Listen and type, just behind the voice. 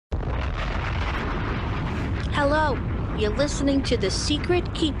Hello, you're listening to the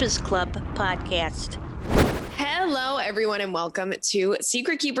Secret Keepers Club podcast. Hello, everyone, and welcome to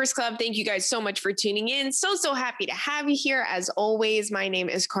Secret Keepers Club. Thank you guys so much for tuning in. So happy to have you here. As always, my name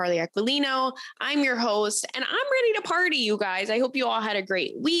is Carly Aquilino. I'm your host, and I'm ready to party, you guys. I hope you all had a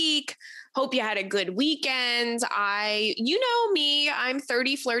great week. Hope you had a good weekend. You know me, I'm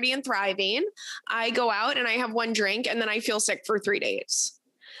 30, flirty, and thriving. I go out and I have one drink, and then I feel sick for 3 days.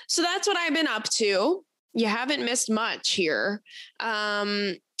 So that's what I've been up to. You haven't missed much here.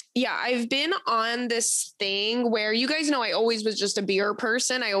 Yeah, I've been on this thing where you guys know I always was just a beer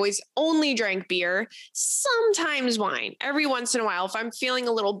person. I always only drank beer, sometimes wine. Every once in a while, if I'm feeling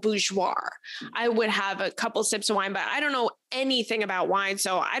a little bourgeois, I would have a couple sips of wine, but I don't know anything about wine.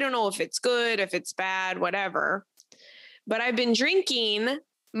 So I don't know if it's good, if it's bad, whatever. But I've been drinking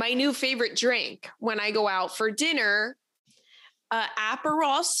my new favorite drink when I go out for dinner,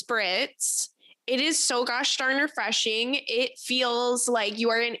 Aperol Spritz. It is so gosh darn refreshing. It feels like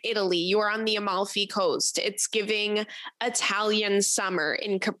you are in Italy. You are on the Amalfi Coast. It's giving Italian summer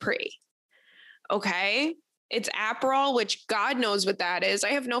in Capri. Okay. It's Aperol, which God knows what that is. I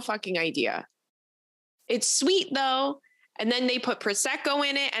have no fucking idea. It's sweet though. And then they put Prosecco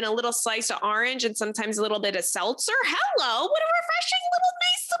in it and a little slice of orange and sometimes a little bit of seltzer. Hello. What a refreshing little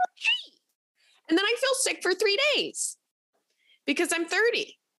nice little treat. And then I feel sick for 3 days because I'm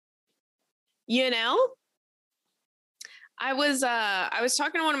 30. You know, I was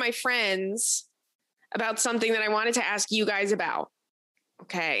talking to one of my friends about something that I wanted to ask you guys about.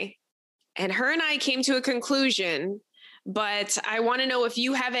 Okay. And her and I came to a conclusion, but I want to know if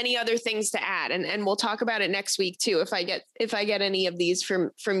you have any other things to add, and we'll talk about it next week too, if I get any of these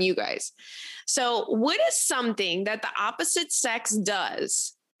from you guys. So what is something that the opposite sex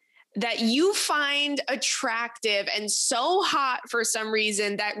does that you find attractive and so hot for some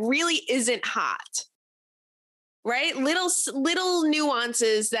reason that really isn't hot, right? Little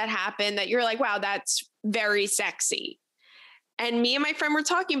nuances that happen that you're like, wow, that's very sexy. And me and my friend were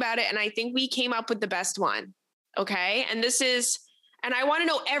talking about it, and I think we came up with the best one. Okay. And I want to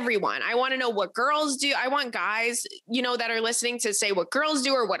know everyone. I want to know what girls do. I want guys, that are listening to say what girls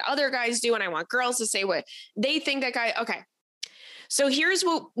do or what other guys do. And I want girls to say what they think that guy. Okay. So here's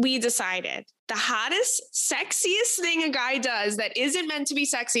what we decided. The hottest, sexiest thing a guy does that isn't meant to be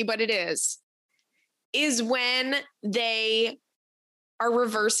sexy, but it is when they are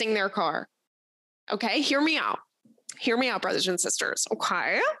reversing their car. Okay, hear me out. Hear me out, brothers and sisters.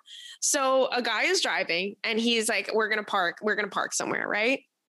 Okay. So a guy is driving and he's like, we're going to park somewhere, right?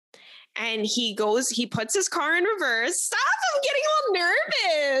 And he puts his car in reverse. Stop, I'm getting all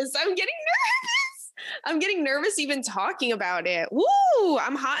nervous. I'm getting nervous even talking about it. Woo,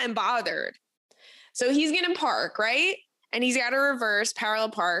 I'm hot and bothered. So he's going to park, right? And he's got to reverse, parallel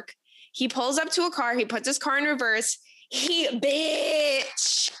park. He pulls up to a car. He puts his car in reverse. He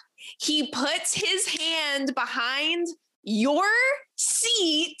puts his hand behind your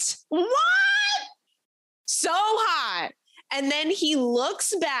seat. What? So hot. And then he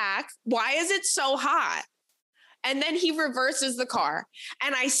looks back. Why is it so hot? And then he reverses the car.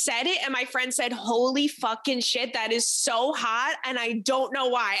 And I said it, and my friend said, holy fucking shit, that is so hot. And I don't know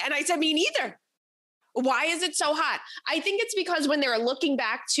why. And I said, me neither. Why is it so hot? I think it's because when they're looking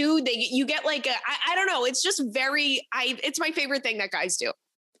back too, you get like I don't know. It's just it's my favorite thing that guys do.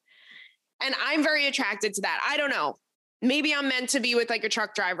 And I'm very attracted to that. I don't know. Maybe I'm meant to be with like a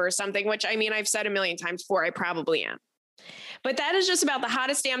truck driver or something, which I mean, I've said a million times before, I probably am. But that is just about the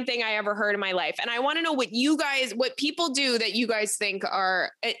hottest damn thing I ever heard in my life. And I want to know what people do that you guys think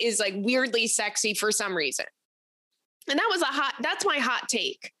is like weirdly sexy for some reason. And that's my hot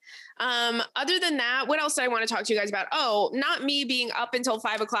take. Other than that, what else did I want to talk to you guys about? Oh, not me being up until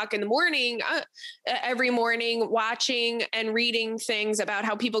 5 o'clock in the morning, every morning, watching and reading things about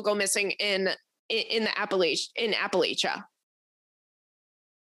how people go missing in Appalachia.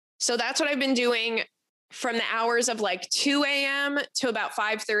 So that's what I've been doing from the hours of like 2 a.m. to about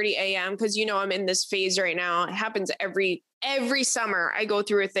 5:30 a.m. Because, I'm in this phase right now. It happens every summer. I go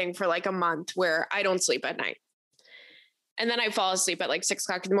through a thing for like a month where I don't sleep at night. And then I fall asleep at like 6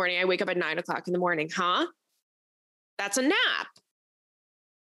 o'clock in the morning. I wake up at 9 o'clock in the morning. Huh? That's a nap.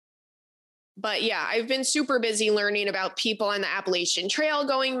 But yeah, I've been super busy learning about people on the Appalachian Trail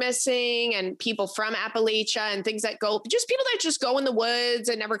going missing and people from Appalachia and things people that just go in the woods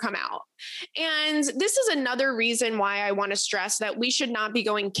and never come out. And this is another reason why I want to stress that we should not be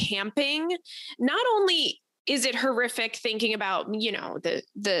going camping. Not only is it horrific thinking about,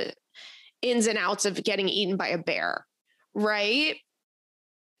 the ins and outs of getting eaten by a bear, right?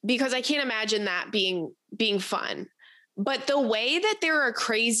 Because I can't imagine that being fun. But the way that there are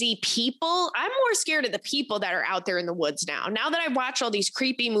crazy people, I'm more scared of the people that are out there in the woods now. Now that I've watched all these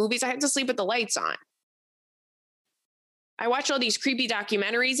creepy movies, I have to sleep with the lights on. I watch all these creepy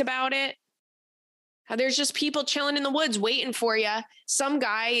documentaries about it. How there's just people chilling in the woods waiting for you. Some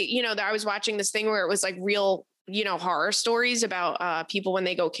guy, you know, that I was watching this thing where it was like real, you know, horror stories about people when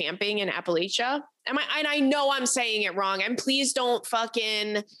they go camping in Appalachia. And I know I'm saying it wrong. And please don't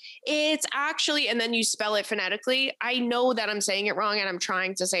it's actually, and then you spell it phonetically. I know that I'm saying it wrong and I'm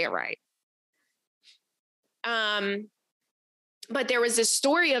trying to say it right. But there was this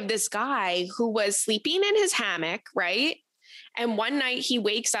story of this guy who was sleeping in his hammock, right? And one night he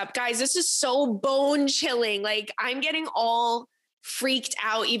wakes up. Guys, this is so bone chilling. Like, I'm getting all freaked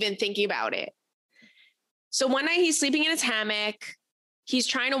out even thinking about it. So one night he's sleeping in his hammock. He's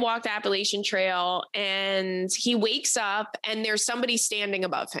trying to walk the Appalachian Trail and he wakes up and there's somebody standing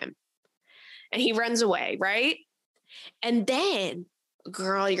above him. And he runs away, right? And then,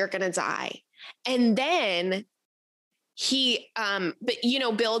 girl, you're going to die. And then he,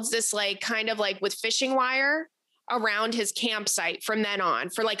 builds this like kind of like with fishing wire around his campsite from then on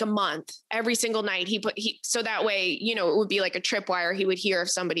for like a month. Every single night so that way, you know, it would be like a tripwire. He would hear if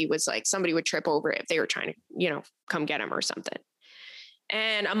somebody would trip over it if they were trying to, you know, come get him or something.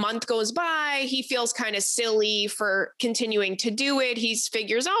 And a month goes by. He feels kind of silly for continuing to do it. He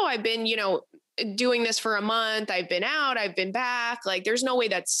figures, I've been, you know, doing this for a month. I've been out, I've been back. Like, there's no way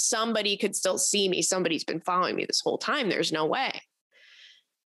that somebody could still see me. Somebody's been following me this whole time. There's no way.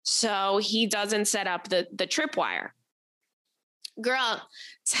 So he doesn't set up the tripwire. Girl,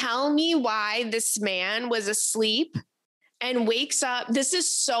 tell me why this man was asleep and wakes up. This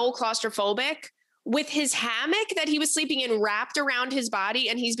is so claustrophobic, with his hammock that he was sleeping in wrapped around his body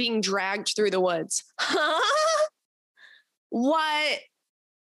and he's being dragged through the woods. Huh? What?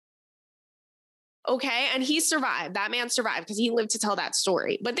 Okay. And he survived. That man survived because he lived to tell that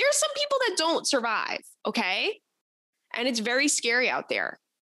story. But there's some people that don't survive. Okay. And it's very scary out there.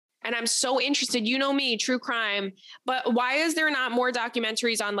 And I'm so interested, you know me, true crime, but why is there not more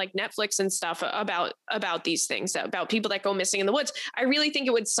documentaries on like Netflix and stuff about these things, about people that go missing in the woods? I really think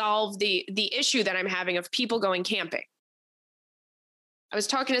it would solve the issue that I'm having of people going camping. I was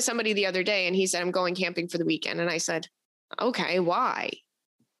talking to somebody the other day and he said, I'm going camping for the weekend. And I said, okay, why?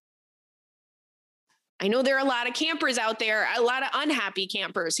 I know there are a lot of campers out there, a lot of unhappy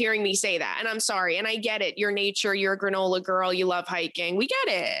campers hearing me say that. And I'm sorry. And I get it. You're nature, you're a granola girl, you love hiking. We get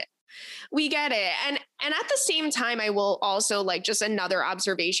it. We get it. And at the same time, I will also, like, just another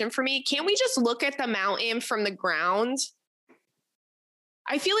observation for me. Can't we just look at the mountain from the ground?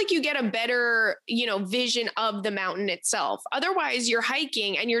 I feel like you get a better, you know, vision of the mountain itself. Otherwise, you're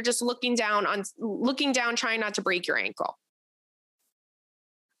hiking and you're just looking down, trying not to break your ankle.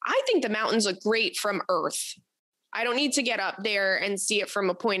 I think the mountains look great from Earth. I don't need to get up there and see it from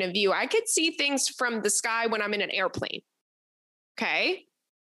a point of view. I could see things from the sky when I'm in an airplane. Okay.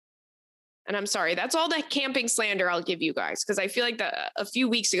 And I'm sorry, that's all the camping slander I'll give you guys, because I feel like a few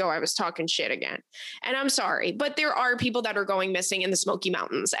weeks ago I was talking shit again. And I'm sorry, but there are people that are going missing in the Smoky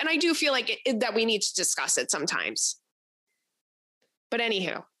Mountains. And I do feel like that we need to discuss it sometimes. But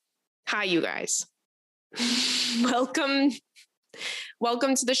anywho, hi, you guys. Welcome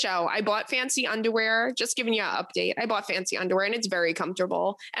to the show. I bought fancy underwear, just giving you an update. I bought fancy underwear and it's very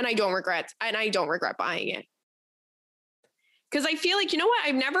comfortable and I don't regret buying it. Because I feel like, you know what?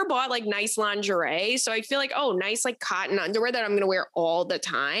 I've never bought like nice lingerie. So I feel like, nice like cotton underwear that I'm going to wear all the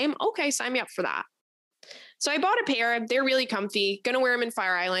time. Okay, sign me up for that. So I bought a pair. They're really comfy. Going to wear them in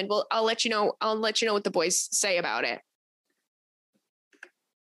Fire Island. Well, I'll let you know what the boys say about it.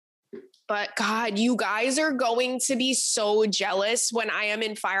 But God, you guys are going to be so jealous when I am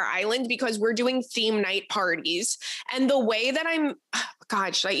in Fire Island because we're doing theme night parties. And the way that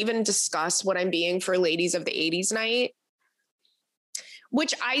should I even discuss what I'm being for Ladies of the 80s night?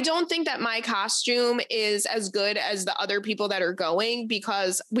 Which I don't think that my costume is as good as the other people that are going,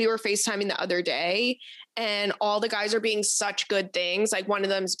 because we were FaceTiming the other day and all the guys are being such good things. Like one of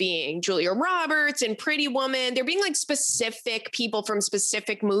them's being Julia Roberts and Pretty Woman. They're being like specific people from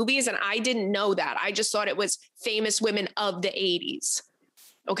specific movies. And I didn't know that. I just thought it was famous women of the 80s.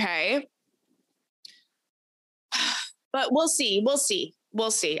 Okay. But we'll see.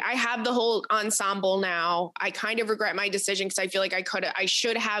 I have the whole ensemble now. I kind of regret my decision because I feel like I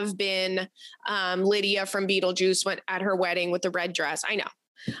should have been Lydia from Beetlejuice at her wedding with the red dress. I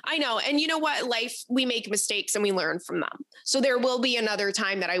know. And you know what? Life, we make mistakes and we learn from them. So there will be another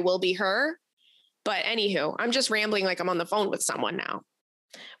time that I will be her. But anywho, I'm just rambling like I'm on the phone with someone now.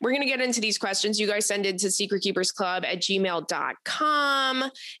 We're going to get into these questions. You guys send it to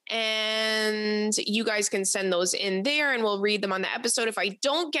secretkeepersclub@gmail.com, and you guys can send those in there and we'll read them on the episode. If I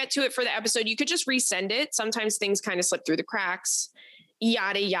don't get to it for the episode, you could just resend it. Sometimes things kind of slip through the cracks,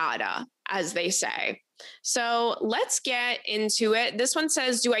 yada, yada, as they say. So let's get into it. This one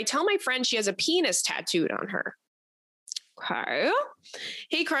says, do I tell my friend she has a penis tattooed on her? Okay.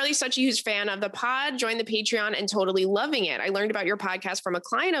 Hey, Carly, such a huge fan of the pod. Joined the Patreon and totally loving it. I learned about your podcast from a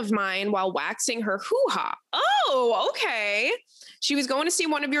client of mine while waxing her hoo-ha. Oh, okay. She was going to see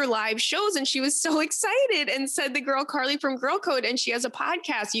one of your live shows and she was so excited and said the girl Carly from Girl Code and she has a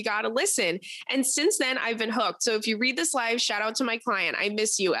podcast. You got to listen. And since then I've been hooked. So if you read this live, shout out to my client. I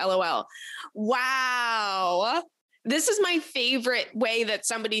miss you. LOL. Wow. This is my favorite way that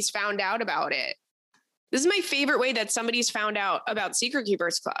somebody's found out about it. This is my favorite way that somebody's found out about Secret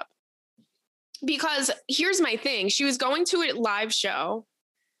Keepers Club. Because here's my thing. She was going to a live show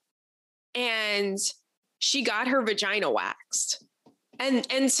and she got her vagina waxed. And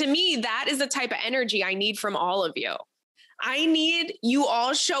to me, that is the type of energy I need from all of you. I need you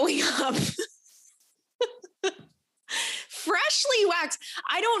all showing up freshly waxed.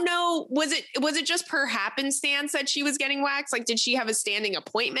 I don't know. Was it just per happenstance that she was getting waxed? Like, did she have a standing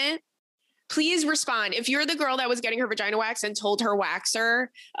appointment? Please respond. If you're the girl that was getting her vagina waxed and told her waxer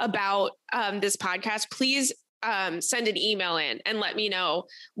about this podcast, please send an email in and let me know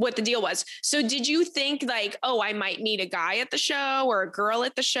what the deal was. So did you think like, oh, I might meet a guy at the show or a girl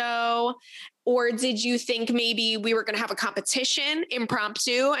at the show? Or did you think maybe we were going to have a competition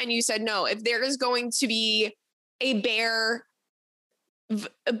impromptu? And you said, no, if there is going to be a bear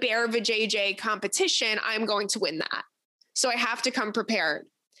vajayjay competition, I'm going to win that. So I have to come prepared.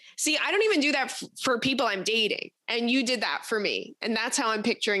 See, I don't even do that for people I'm dating. And you did that for me. And that's how I'm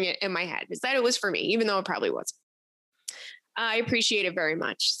picturing it in my head, is that it was for me, even though it probably wasn't. I appreciate it very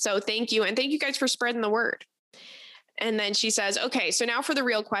much. So thank you. And thank you guys for spreading the word. And then she says, okay, so now for the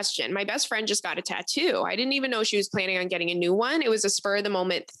real question. My best friend just got a tattoo. I didn't even know she was planning on getting a new one. It was a spur of the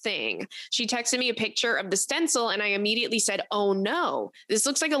moment thing. She texted me a picture of the stencil and I immediately said, oh no, this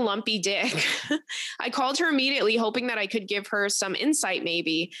looks like a lumpy dick. I called her immediately hoping that I could give her some insight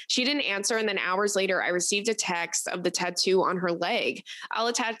maybe. She didn't answer. And then hours later, I received a text of the tattoo on her leg. I'll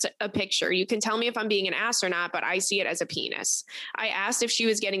attach a picture. You can tell me if I'm being an ass or not, but I see it as a penis. I asked if she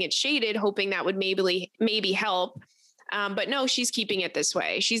was getting it shaded, hoping that would maybe help. But no, she's keeping it this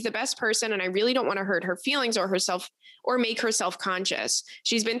way. She's the best person and I really don't want to hurt her feelings or herself or make her self-conscious.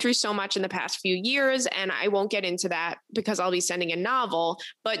 She's been through so much in the past few years and I won't get into that because I'll be sending a novel.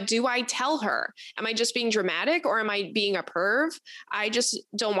 But do I tell her? Am I just being dramatic or am I being a perv? I just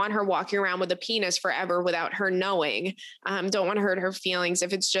don't want her walking around with a penis forever without her knowing. Don't want to hurt her feelings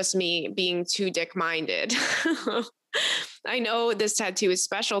if it's just me being too dick-minded. I know this tattoo is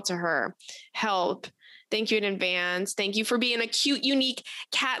special to her. Help. Thank you in advance. Thank you for being a cute, unique,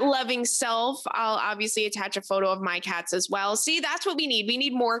 cat-loving self. I'll obviously attach a photo of my cats as well. See, that's what we need. We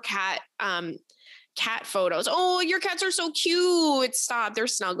need more cat photos. Oh, your cats are so cute. Stop. They're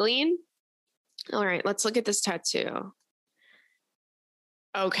snuggling. All right, let's look at this tattoo.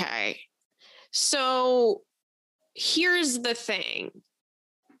 Okay. So here's the thing.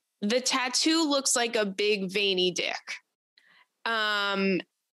 The tattoo looks like a big veiny dick.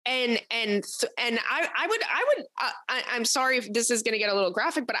 And I'm sorry if this is going to get a little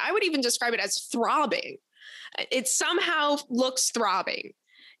graphic, but I would even describe it as throbbing. It somehow looks throbbing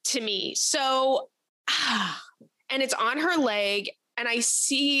to me. So, and it's on her leg and I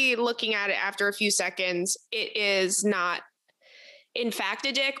see looking at it after a few seconds, it is not in fact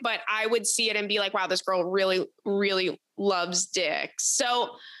a dick, but I would see it and be like, wow, this girl really, really loves dick.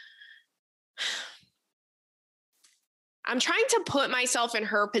 So I'm trying to put myself in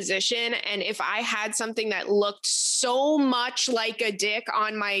her position. And if I had something that looked so much like a dick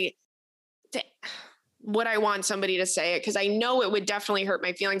on my, would I want somebody to say it? Because I know it would definitely hurt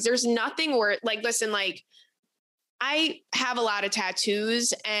my feelings. There's nothing where like, listen, like I have a lot of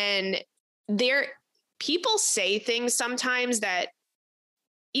tattoos and people say things sometimes that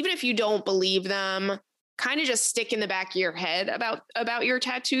even if you don't believe them, kind of just stick in the back of your head about your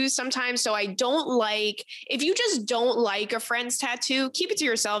tattoos sometimes. So I don't like, if you just don't like a friend's tattoo, keep it to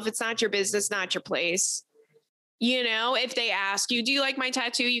yourself. It's not your business, not your place. You know, if they ask you, do you like my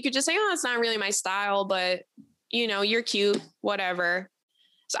tattoo? You could just say, oh, it's not really my style, but you know, you're cute, whatever.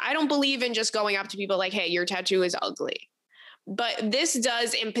 So I don't believe in just going up to people like, hey, your tattoo is ugly. But this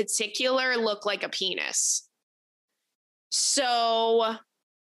does in particular look like a penis. So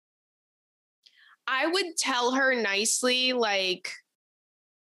I would tell her nicely, like,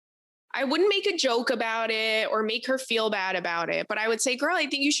 I wouldn't make a joke about it or make her feel bad about it, but I would say, girl, I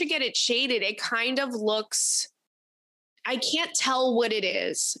think you should get it shaded. It kind of looks, I can't tell what it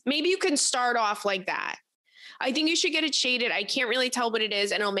is. Maybe you can start off like that. I think you should get it shaded. I can't really tell what it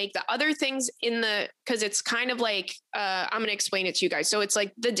is. And it'll make the other things because it's kind of like, I'm going to explain it to you guys. So it's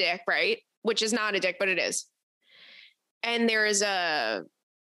like the dick, right? Which is not a dick, but it is. And there is a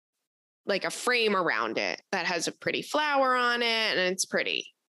frame around it that has a pretty flower on it and it's pretty.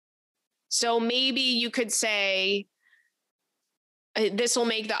 So maybe you could say this will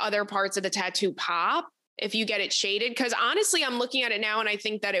make the other parts of the tattoo pop if you get it shaded. Because honestly, I'm looking at it now and I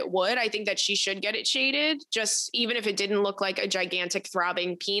think that it would. I think that she should get it shaded, just even if it didn't look like a gigantic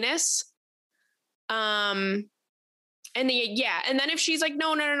throbbing penis. And then if she's like,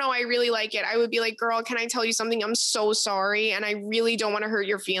 no, I really like it, I would be like, girl, can I tell you something? I'm so sorry. And I really don't want to hurt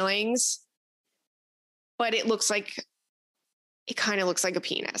your feelings. But it kind of looks like a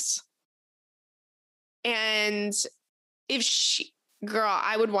penis. And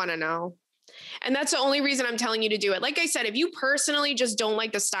I would want to know. And that's the only reason I'm telling you to do it. Like I said, if you personally just don't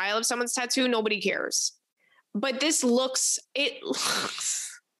like the style of someone's tattoo, nobody cares. But it looks,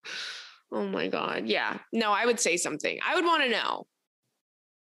 oh my God. Yeah. No, I would say something. I would want to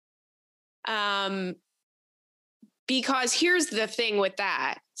know. Because here's the thing with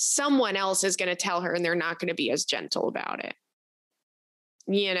that. Someone else is going to tell her and they're not going to be as gentle about it.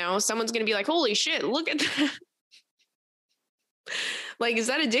 Someone's going to be like, holy shit, look at that. Like, is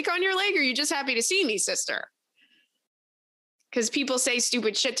that a dick on your leg? Or are you just happy to see me, sister? Because people say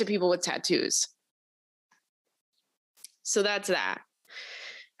stupid shit to people with tattoos. So that's that.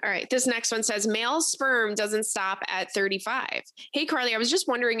 All right. This next one says, male sperm doesn't stop at 35. Hey, Carly, I was just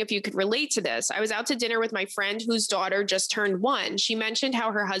wondering if you could relate to this. I was out to dinner with my friend whose daughter just turned 1. She mentioned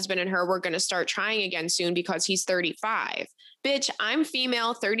how her husband and her were going to start trying again soon because he's 35. Bitch, I'm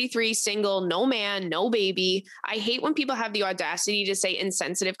female, 33, single, no man, no baby. I hate when people have the audacity to say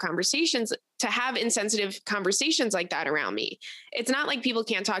insensitive conversations like that around me. It's not like people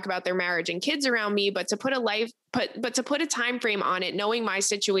can't talk about their marriage and kids around me, but to put a time frame on it, knowing my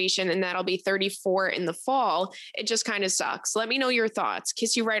situation and that I'll be 34 in the fall, it just kind of sucks. Let me know your thoughts.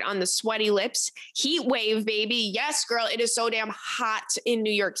 Kiss you right on the sweaty lips. Heat wave, baby. Yes, girl, it is so damn hot in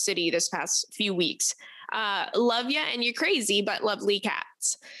New York City this past few weeks. Love ya and you're crazy, but lovely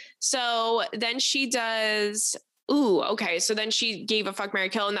cats. So then she does. Ooh, okay. So then she gave a fuck, marry,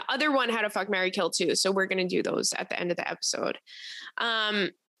 kill, and the other one had a fuck, marry, kill too. So we're gonna do those at the end of the episode.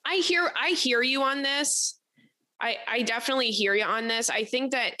 I hear you on this. I definitely hear you on this. I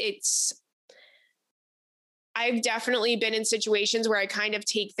think that I've definitely been in situations where I kind of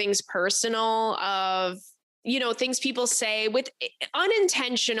take things personal of, things people say with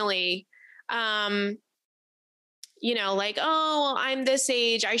unintentionally. Like, oh, I'm this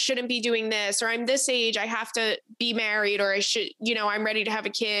age, I shouldn't be doing this, or I'm this age, I have to be married, or I should, I'm ready to have a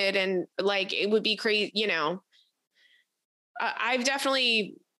kid. And like, it would be crazy, I've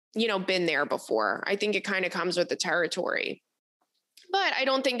definitely, been there before. I think it kind of comes with the territory, but I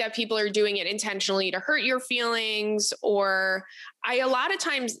don't think that people are doing it intentionally to hurt your feelings. Or I a lot of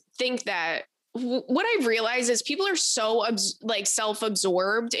times think that what I've realized is people are so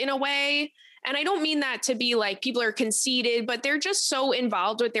self-absorbed in a way. And I don't mean that to be like people are conceited, but they're just so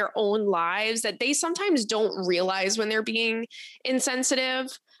involved with their own lives that they sometimes don't realize when they're being insensitive.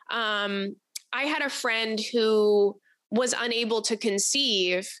 I had a friend who was unable to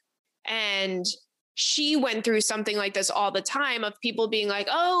conceive, and she went through something like this all the time of people being like,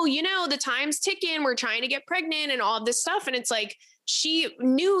 oh, the time's ticking, we're trying to get pregnant and all of this stuff. And it's like, she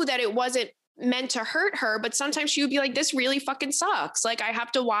knew that it wasn't meant to hurt her, but sometimes she would be like, this really fucking sucks. Like, I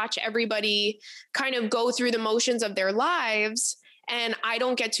have to watch everybody kind of go through the motions of their lives, and I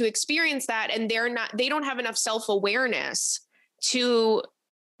don't get to experience that. And they don't have enough self-awareness to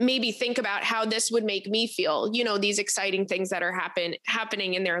maybe think about how this would make me feel, these exciting things that are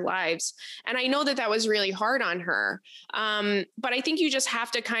happening in their lives. And I know that was really hard on her. But I think you just have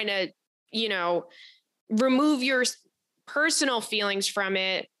to kind of, remove your personal feelings from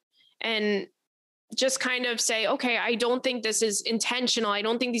it and just kind of say, okay, I don't think this is intentional. I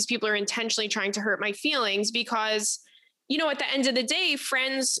don't think these people are intentionally trying to hurt my feelings, because, at the end of the day,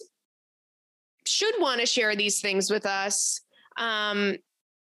 friends should want to share these things with us.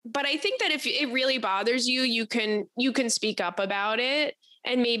 But I think that if it really bothers you, you can speak up about it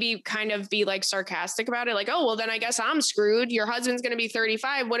and maybe kind of be like sarcastic about it. Like, oh, well, then I guess I'm screwed. Your husband's going to be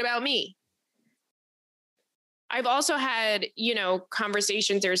 35. What about me? I've also had,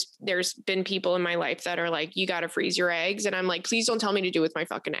 conversations. There's been people in my life that are like, you got to freeze your eggs. And I'm like, please don't tell me to do with my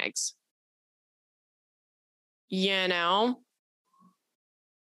fucking eggs.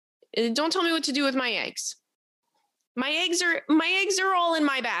 Don't tell me what to do with my eggs. My eggs are all in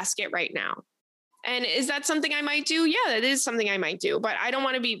my basket right now. And is that something I might do? Yeah, that is something I might do, but I don't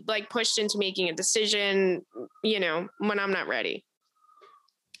want to be like pushed into making a decision, when I'm not ready.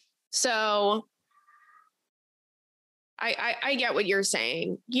 So I get what you're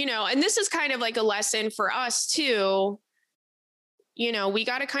saying, and this is kind of like a lesson for us too. We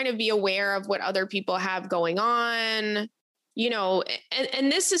got to kind of be aware of what other people have going on,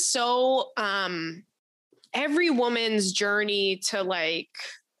 and this is so, every woman's journey to like,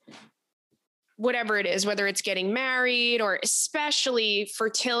 whatever it is, whether it's getting married or especially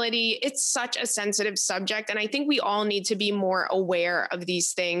fertility, it's such a sensitive subject. And I think we all need to be more aware of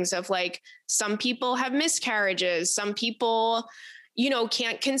these things of like, some people have miscarriages, some people,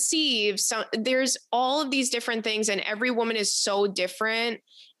 can't conceive. So there's all of these different things and every woman is so different.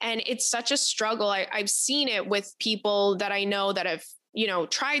 And it's such a struggle. I've seen it with people that I know that have,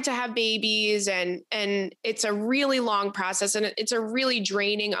 tried to have babies and it's a really long process and it's a really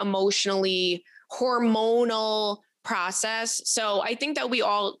draining emotionally hormonal process. So I think that we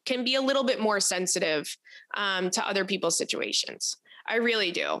all can be a little bit more sensitive to other people's situations. I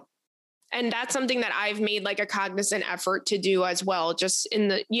really do. And that's something that I've made like a cognizant effort to do as well, just in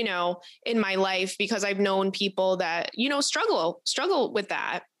the, in my life, because I've known people that, struggle with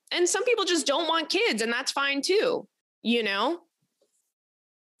that. And some people just don't want kids and that's fine too,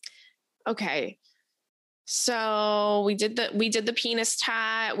 Okay. So we did the penis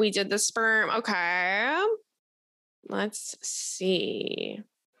tat, we did the sperm. Okay. Let's see.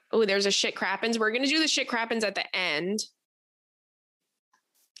 Oh, there's a shit crappens. We're going to do the shit crappens at the end.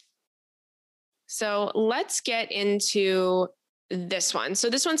 So let's get into this one.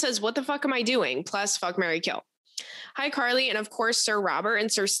 So this one says, what the fuck am I doing? Plus fuck, marry, kill. Hi, Carly. And of course, Sir Robert and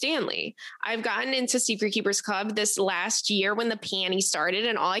Sir Stanley. I've gotten into Secret Keepers Club this last year when the panty started.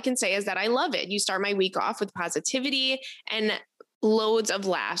 And all I can say is that I love it. You start my week off with positivity and loads of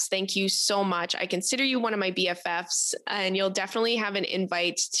laughs. Thank you so much. I consider you one of my BFFs and you'll definitely have an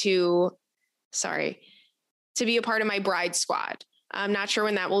invite to be a part of my bride squad. I'm not sure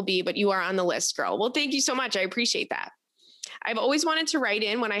when that will be, but you are on the list, girl. Well, thank you so much. I appreciate that. I've always wanted to write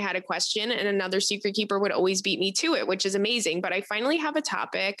in when I had a question and another secret keeper would always beat me to it, which is amazing. But I finally have a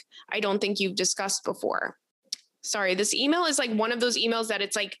topic I don't think you've discussed before. Sorry, this email is like one of those emails that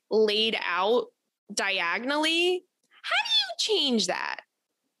it's like laid out diagonally. How do you change that?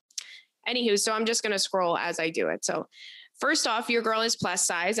 Anywho, so I'm just going to scroll as I do it. So first off, your girl is plus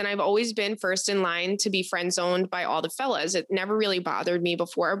size, and I've always been first in line to be friend zoned by all the fellas. It never really bothered me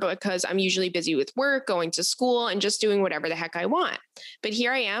before, but because I'm usually busy with work, going to school, and just doing whatever the heck I want. But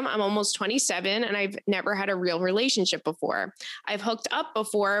here I am, I'm almost 27, and I've never had a real relationship before. I've hooked up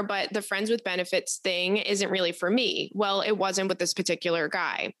before, but the friends with benefits thing isn't really for me. Well, it wasn't with this particular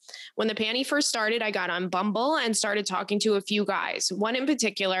guy. When the panty first started, I got on Bumble and started talking to a few guys, one in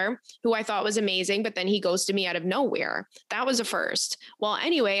particular who I thought was amazing, but then he ghosted me out of nowhere. That was a first. Well,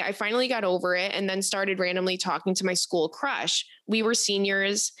 anyway, I finally got over it and then started randomly talking to my school crush. We were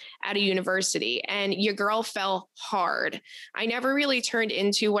seniors at a university and your girl fell hard. I never really turned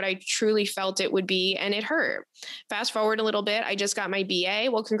into what I truly felt it would be, and it hurt. Fast forward a little bit, I just got my BA.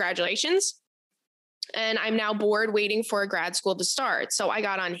 Well, congratulations. And I'm now bored waiting for a grad school to start. So I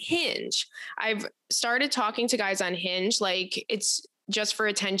got on Hinge. I've started talking to guys on Hinge like it's just for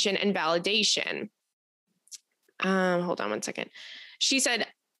attention and validation. Hold on one second. She said,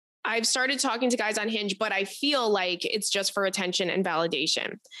 I've started talking to guys on Hinge, but I feel like it's just for attention and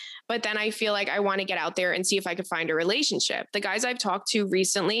validation. But then I feel like I want to get out there and see if I could find a relationship. The guys I've talked to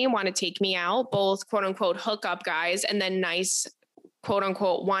recently want to take me out, both quote unquote hookup guys and then nice quote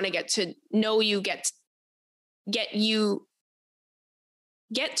unquote want to get to know you, get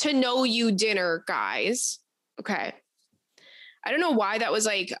to know you dinner guys. Okay. I don't know why that was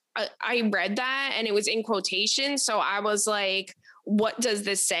like, I read that and it was in quotation. So I was like, what does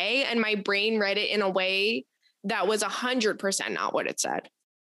this say? And my brain read it in a way that was 100% not what it said.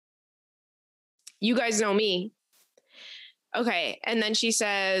 You guys know me. Okay. And then she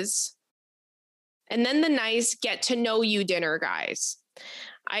says, and then the nice get to know you dinner guys.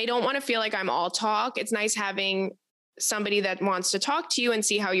 I don't want to feel like I'm all talk. It's nice having somebody that wants to talk to you and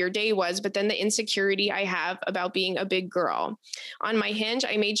see how your day was, but then the insecurity I have about being a big girl. On my Hinge,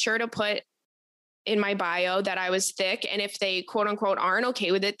 I made sure to put in my bio that I was thick, and if they quote unquote aren't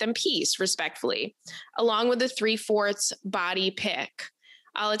okay with it, then peace, respectfully, along with the 3/4 body pic.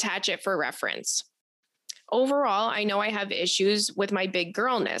 I'll attach it for reference. Overall, I know I have issues with my big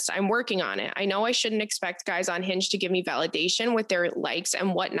girlness. I'm working on it. I know I shouldn't expect guys on Hinge to give me validation with their likes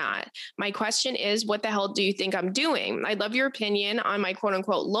and whatnot. My question is, what the hell do you think I'm doing? I'd love your opinion on my quote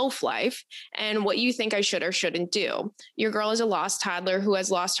unquote loaf life and what you think I should or shouldn't do. Your girl is a lost toddler who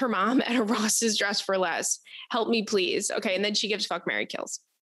has lost her mom at a Ross's Dress for Less. Help me, please. Okay. And then she gives fuck, marry, kills.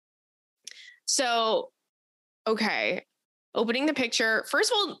 So, okay. Opening the picture.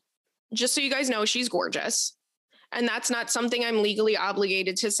 First of all, just so you guys know, she's gorgeous. And that's not something I'm legally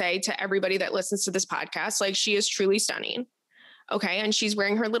obligated to say to everybody that listens to this podcast. Like, she is truly stunning. Okay. And she's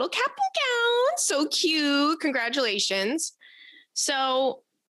wearing her little cap and gown. So cute. Congratulations. So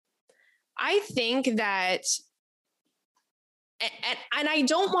I think that, and I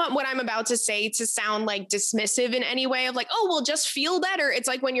don't want what I'm about to say to sound like dismissive in any way of like, oh, well, just feel better. It's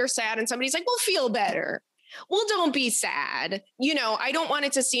like when you're sad and somebody's like, well, feel better. Well, don't be sad. You know, I don't want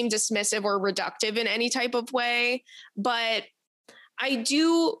it to seem dismissive or reductive in any type of way, but I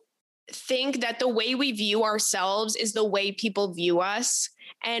do think that the way we view ourselves is the way people view us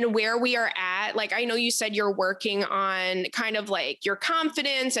and where we are at. Like, I know you said you're working on kind of like your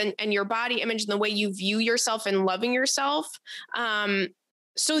confidence and your body image and the way you view yourself and loving yourself.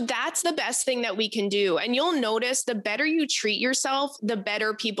 So that's the best thing that we can do. And you'll notice the better you treat yourself, the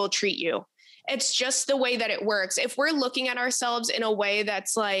better people treat you. It's just the way that it works. If we're looking at ourselves in a way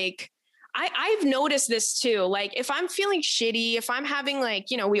that's like, I've noticed this too. Like, if I'm feeling shitty, if I'm having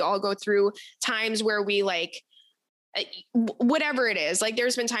like, you know, we all go through times where we like, whatever it is, like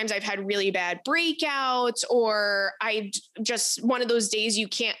there's been times I've had really bad breakouts, or I just one of those days you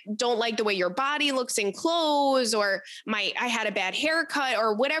don't like the way your body looks in clothes, or I had a bad haircut,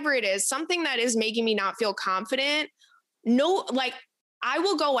 or whatever it is, something that is making me not feel confident. No, like, I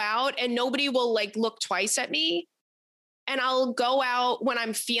will go out and nobody will like look twice at me. And I'll go out when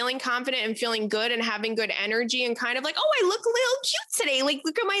I'm feeling confident and feeling good and having good energy and kind of like, oh, I look a little cute today. Like,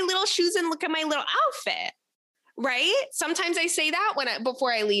 look at my little shoes and look at my little outfit. Right? Sometimes I say that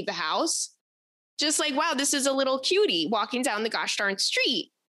before I leave the house, just like, wow, this is a little cutie walking down the gosh darn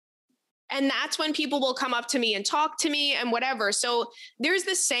street. And that's when people will come up to me and talk to me and whatever. So there's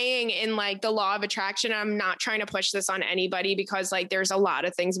this saying in like the law of attraction. I'm not trying to push this on anybody because like there's a lot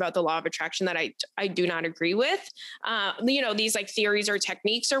of things about the law of attraction that I do not agree with. You know, these like theories or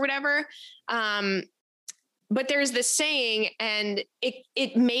techniques or whatever. But there's this saying and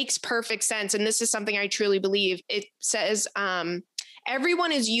it makes perfect sense. And this is something I truly believe. It says,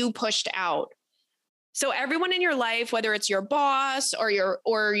 everyone is you pushed out. So everyone in your life, whether it's your boss or your,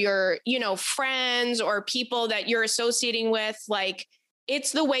 you know, friends or people that you're associating with, like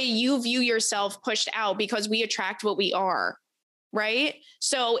it's the way you view yourself pushed out because we attract what we are. Right.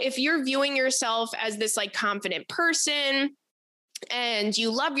 So if you're viewing yourself as this like confident person and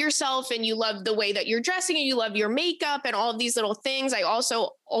you love yourself and you love the way that you're dressing and you love your makeup and all of these little things, I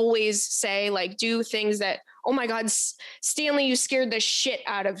also always say like, do things that, oh my God, Stanley, you scared the shit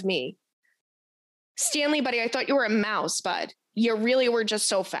out of me. Stanley, buddy, I thought you were a mouse, bud. You really were just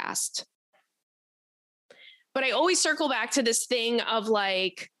so fast. But I always circle back to this thing of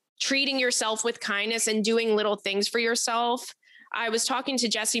like treating yourself with kindness and doing little things for yourself. I was talking to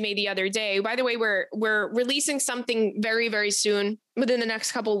Jessie May the other day. By the way, we're releasing something very, very soon within the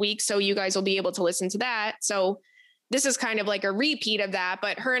next couple of weeks. So you guys will be able to listen to that. So this is kind of like a repeat of that.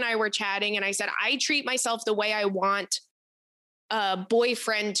 But her and I were chatting and I said, I treat myself the way I want a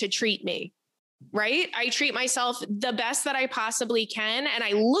boyfriend to treat me. Right? I treat myself the best that I possibly can. And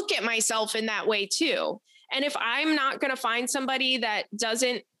I look at myself in that way too. And if I'm not going to find somebody that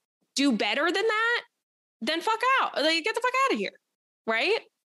doesn't do better than that, then fuck out. Like, get the fuck out of here. Right?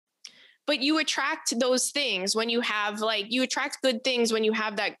 But you attract those things when you have you attract good things when you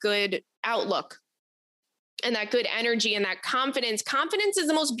have that good outlook and that good energy and that confidence. Confidence is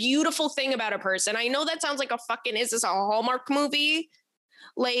the most beautiful thing about a person. I know that sounds like is this a Hallmark movie?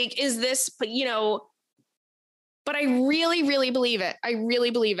 Like, is this, you know, but I really, really believe it. I really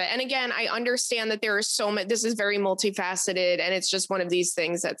believe it. And again, I understand that there are so much, this is very multifaceted. And it's just one of these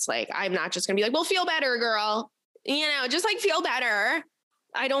things that's like, I'm not just going to be like, well, feel better, girl, you know, just like feel better.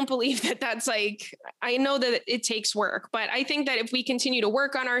 I don't believe that that's like, I know that it takes work, but I think that if we continue to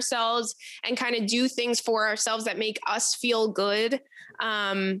work on ourselves and kind of do things for ourselves that make us feel good,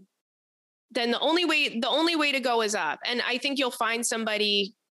 then the only way to go is up. And I think you'll find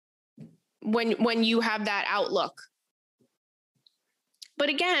somebody when you have that outlook. But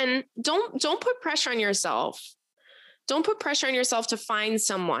again, don't put pressure on yourself. Don't put pressure on yourself to find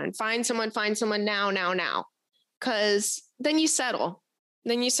someone now. Cause then you settle.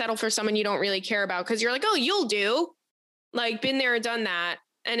 Then you settle for someone you don't really care about. Cause you're like, oh, you'll do. Like, been there, done that.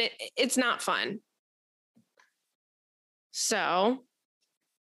 And it's not fun. So,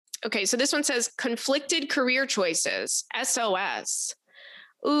 okay, so this one says conflicted career choices, SOS.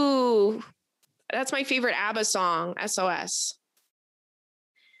 Ooh, that's my favorite ABBA song, SOS.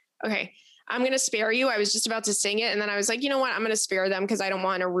 Okay, I'm going to spare you. I was just about to sing it. And then I was like, you know what? I'm going to spare them because I don't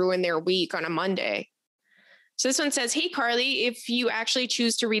want to ruin their week on a Monday. So this one says, hey, Carly, if you actually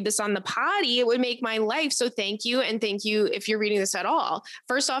choose to read this on the potty, it would make my life. So thank you. And thank you if you're reading this at all.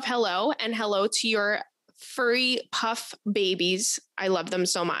 First off, hello, and hello to your furry puff babies. I love them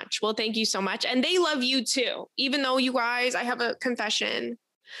so much. Well, thank you so much. And they love you too. Even though, you guys, I have a confession.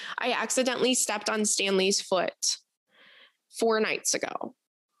 I accidentally stepped on Stanley's foot 4 nights ago.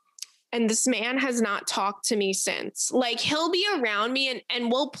 And this man has not talked to me since. Like, he'll be around me and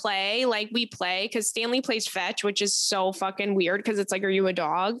we'll play, like we play, because Stanley plays fetch, which is so fucking weird because it's like, are you a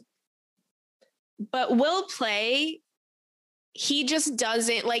dog? But we'll play. He just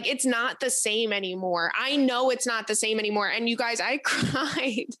doesn't, like, it's not the same anymore. I know it's not the same anymore. And you guys, I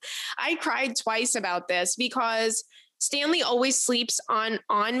cried twice about this because Stanley always sleeps on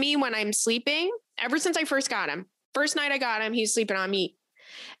me when I'm sleeping. Ever since I first got him. First night I got him, he's sleeping on me.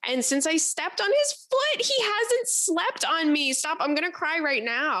 And since I stepped on his foot, he hasn't slept on me. Stop. I'm going to cry right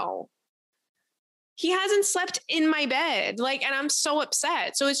now. He hasn't slept in my bed. Like, and I'm so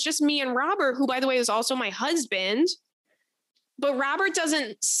upset. So it's just me and Robert, who, by the way, is also my husband. But Robert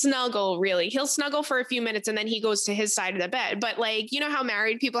doesn't snuggle really. He'll snuggle for a few minutes and then he goes to his side of the bed. But like, you know how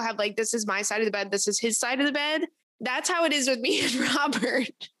married people have like, this is my side of the bed, this is his side of the bed. That's how it is with me and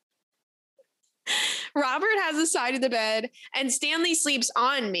Robert. Robert has a side of the bed and Stanley sleeps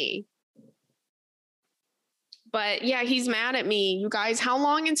on me. But yeah, he's mad at me. You guys, how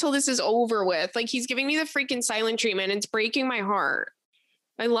long until this is over with? Like, he's giving me the freaking silent treatment. It's breaking my heart.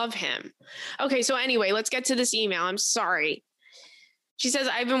 I love him. Okay, so anyway, let's get to this email. I'm sorry. She says,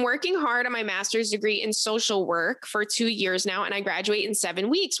 I've been working hard on my master's degree in social work for 2 years now, and I graduate in 7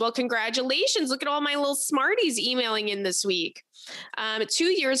 weeks. Well, congratulations. Look at all my little smarties emailing in this week. 2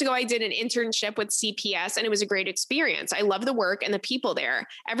 years ago, I did an internship with CPS, and it was a great experience. I love the work and the people there.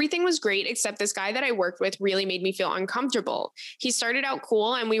 Everything was great, except this guy that I worked with really made me feel uncomfortable. He started out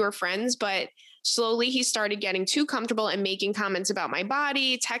cool, and we were friends, but slowly, he started getting too comfortable and making comments about my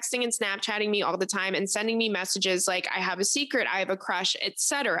body, texting and Snapchatting me all the time and sending me messages like, I have a secret, I have a crush,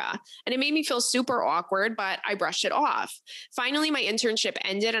 etc. And it made me feel super awkward, but I brushed it off. Finally, my internship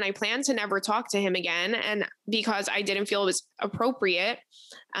ended and I planned to never talk to him again. And because I didn't feel it was appropriate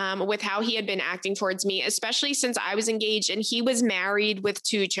with how he had been acting towards me, especially since I was engaged and he was married with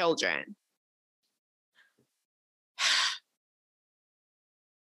 2 children.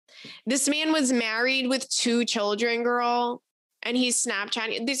 This man was married with 2 children, girl, and he's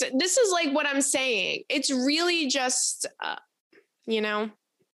Snapchatting. This is like what I'm saying. It's really just, you know.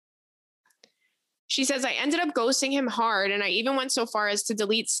 She says, I ended up ghosting him hard, and I even went so far as to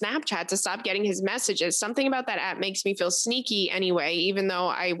delete Snapchat to stop getting his messages. Something about that app makes me feel sneaky anyway, even though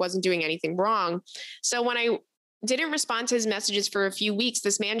I wasn't doing anything wrong. So when I didn't respond to his messages for a few weeks,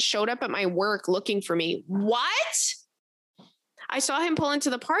 this man showed up at my work looking for me. What? I saw him pull into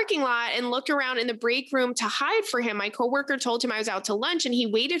the parking lot and looked around in the break room to hide for him. My coworker told him I was out to lunch and he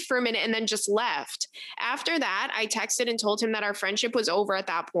waited for a minute and then just left. After that, I texted and told him that our friendship was over at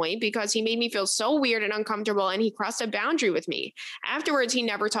that point because he made me feel so weird and uncomfortable and he crossed a boundary with me. Afterwards, he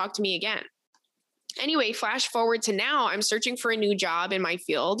never talked to me again. Anyway, flash forward to now, I'm searching for a new job in my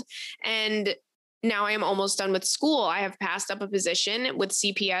field and now I am almost done with school. I have passed up a position with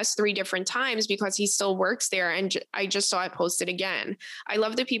CPS 3 different times because he still works there. And I just saw it posted again. I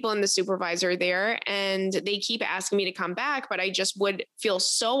love the people and the supervisor there, and they keep asking me to come back, but I just would feel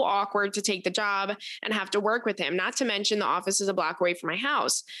so awkward to take the job and have to work with him. Not to mention the office is a block away from my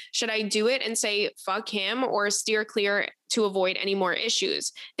house. Should I do it and say, fuck him, or steer clear to avoid any more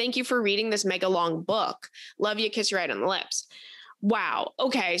issues? Thank you for reading this mega long book. Love you. Kiss you right on the lips. Wow.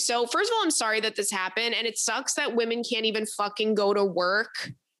 Okay. So first of all, I'm sorry that this happened. And it sucks that women can't even fucking go to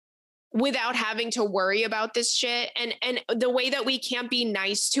work without having to worry about this shit. And the way that we can't be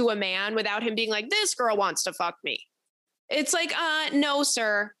nice to a man without him being like, this girl wants to fuck me. It's like, no,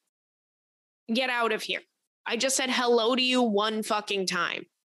 sir, get out of here. I just said hello to you 1 fucking time.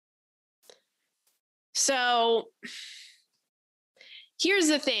 So here's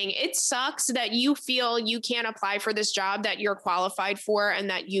the thing. It sucks that you feel you can't apply for this job that you're qualified for and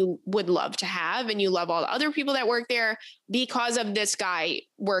that you would love to have. And you love all the other people that work there because of this guy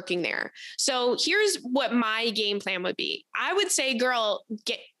working there. So here's what my game plan would be. I would say, girl,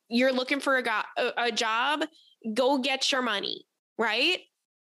 you're looking for a job, go get your money, right?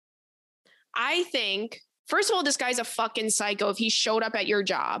 I think, first of all, this guy's a fucking psycho if he showed up at your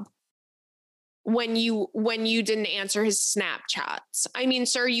job. when you didn't answer his Snapchats. I mean,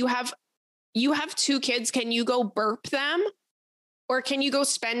 sir, you have 2 kids. Can you go burp them? Or can you go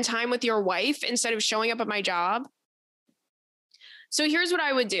spend time with your wife instead of showing up at my job? So here's what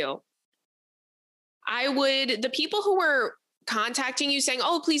I would do. The people who were contacting you saying,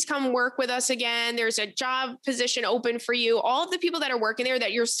 oh, please come work with us again. There's a job position open for you. All of the people that are working there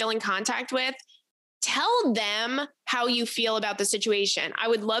that you're still in contact with, tell them how you feel about the situation. I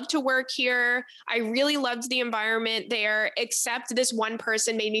would love to work here. I really loved the environment there, except this one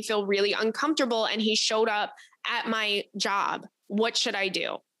person made me feel really uncomfortable and he showed up at my job. What should I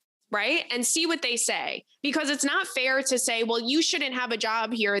do? Right? And see what they say, because it's not fair to say, well, you shouldn't have a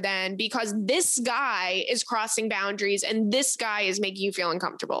job here then because this guy is crossing boundaries and this guy is making you feel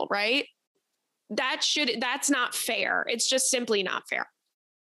uncomfortable, right? That's not fair. It's just simply not fair.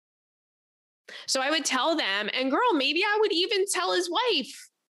 So I would tell them, and girl, maybe I would even tell his wife,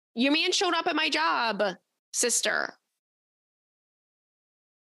 your man showed up at my job, sister.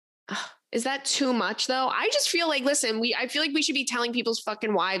 Is that too much though? I just feel like, listen, I feel like we should be telling people's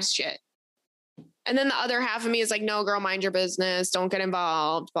fucking wives shit. And then the other half of me is like, no, girl, mind your business. Don't get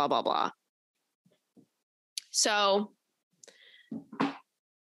involved, blah, blah, blah. So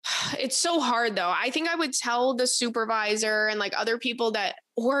it's so hard though. I think I would tell the supervisor and like other people that,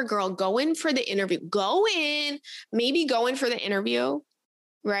 or girl, go in for the interview, maybe go in for the interview,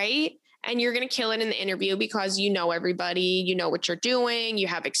 right? And you're going to kill it in the interview because you know everybody, you know what you're doing, you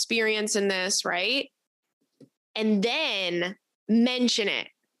have experience in this, right? And then mention it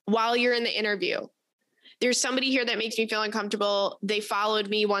while you're in the interview. There's somebody here that makes me feel uncomfortable. They followed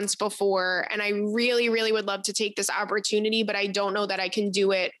me once before, and I really, really would love to take this opportunity, but I don't know that I can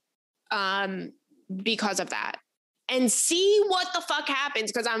do it because of that. And see what the fuck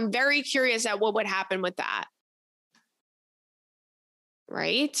happens, because I'm very curious at what would happen with that.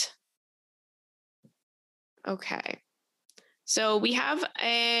 Right? Okay. So we have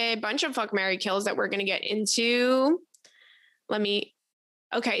a bunch of fuck, marry, kills that we're going to get into.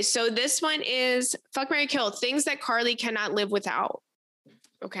 Okay. So this one is fuck, marry, kill, things that Carly cannot live without.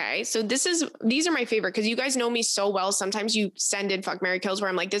 Okay. So these are my favorite because you guys know me so well. Sometimes you send in fuck, marry, kills where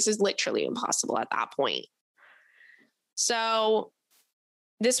I'm like, this is literally impossible at that point. So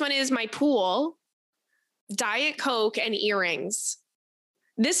this one is my pool, Diet Coke, and earrings.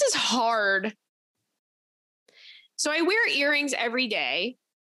 This is hard. So I wear earrings every day.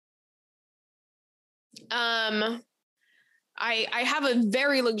 I have a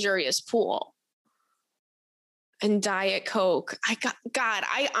very luxurious pool and Diet Coke.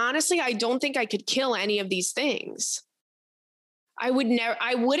 I honestly don't think I could kill any of these things. I wouldn't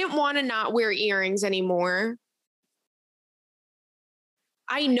want to not wear earrings anymore.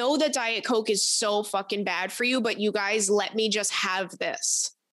 I know that Diet Coke is so fucking bad for you, but you guys, let me just have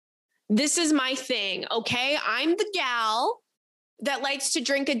this. This is my thing, okay? I'm the gal that likes to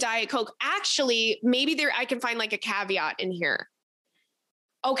drink a Diet Coke. Actually, maybe I can find like a caveat in here.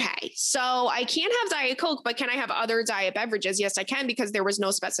 Okay, so I can't have Diet Coke, but can I have other diet beverages? Yes, I can, because there was no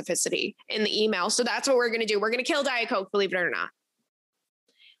specificity in the email. So that's what we're going to do. We're going to kill Diet Coke, believe it or not.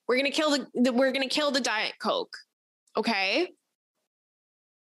 We're going to kill the Diet Coke. Okay?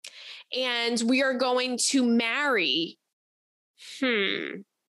 And we are going to marry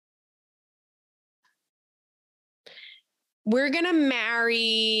we're going to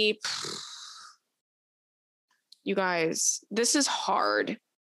marry, you guys, this is hard.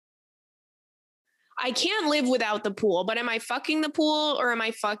 I can't live without the pool, but am I fucking the pool or am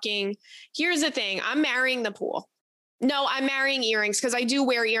I fucking, here's the thing. I'm marrying the pool. No, I'm marrying earrings because I do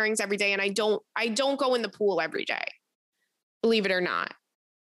wear earrings every day and I don't go in the pool every day. Believe it or not.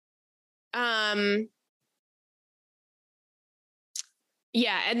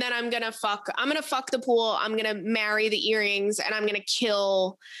 Yeah, and then I'm gonna fuck the pool. I'm gonna marry the earrings, and I'm gonna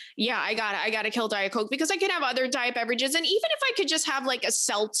kill. Yeah, I gotta kill Diet Coke because I can have other diet beverages, and even if I could just have like a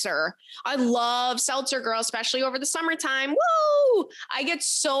seltzer, I love seltzer, girl, especially over the summertime. Woo! I get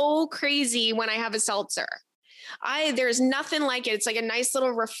so crazy when I have a seltzer. There's nothing like it. It's like a nice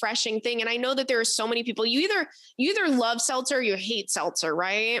little refreshing thing, and I know that there are so many people. You either love seltzer or you hate seltzer,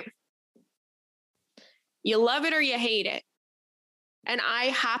 right? You love it or you hate it. And I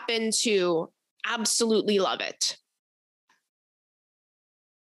happen to absolutely love it.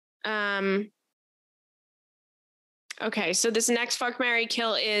 Okay, so this next fuck, marry,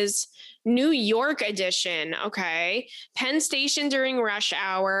 kill is New York edition. Okay. Penn Station during rush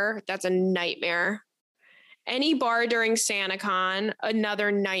hour. That's a nightmare. Any bar during SantaCon.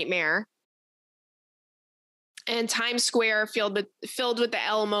 Another nightmare. And Times Square filled with the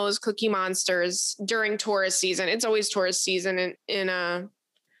Elmos, Cookie Monsters during tourist season. It's always tourist season in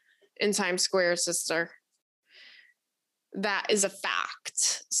in Times Square, sister. That is a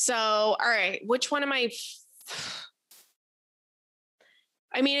fact. So, all right, which one am I?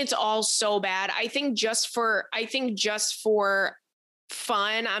 I mean, it's all so bad. I think just for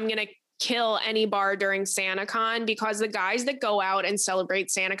fun, I'm going to kill any bar during SantaCon, because the guys that go out and celebrate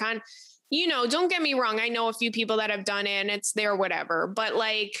SantaCon, you know, don't get me wrong. I know a few people that have done it and it's their whatever, but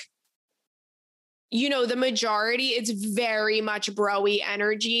like, you know, the majority, it's very much bro-y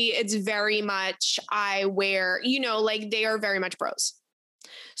energy. It's very much I wear, you know, like they are very much bros.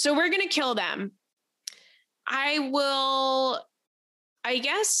 So we're going to kill them. I will, I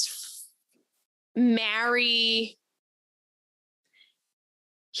guess, marry.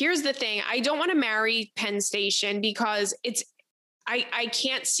 Here's the thing. I don't want to marry Penn Station because I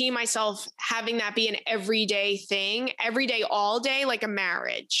can't see myself having that be an everyday thing, every day, all day, like a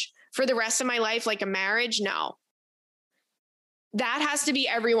marriage. For the rest of my life, like a marriage, no. That has to be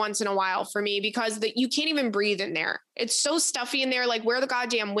every once in a while for me, because you can't even breathe in there. It's so stuffy in there. Like, where are the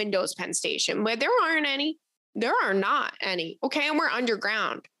goddamn windows, Penn Station? But there aren't any. There are not any. Okay, and we're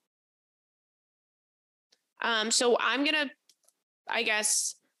underground. So I'm going to, I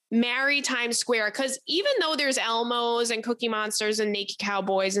guess, marry Times Square, because even though there's Elmos and Cookie Monsters and Naked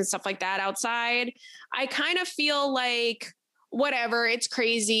Cowboys and stuff like that outside, I kind of feel like, whatever, it's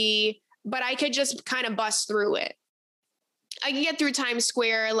crazy, but I could just kind of bust through it. I can get through Times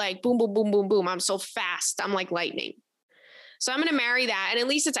Square like boom, boom, boom, boom, boom. I'm so fast. I'm like lightning. So I'm going to marry that. And at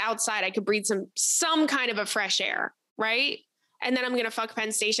least it's outside. I could breathe some kind of a fresh air, right? And then I'm going to fuck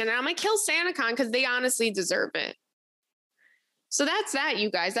Penn Station and I'm going to kill SantaCon because they honestly deserve it. So that's that, you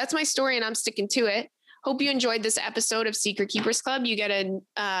guys. That's my story and I'm sticking to it. Hope you enjoyed this episode of Secret Keepers Club. You get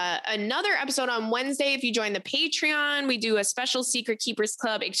another episode on Wednesday if you join the Patreon. We do a special Secret Keepers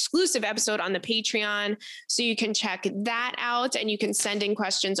Club exclusive episode on the Patreon, so you can check that out. And you can send in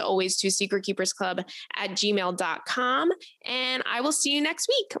questions always to secretkeepersclub@gmail.com. And I will see you next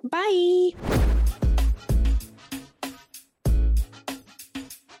week. Bye.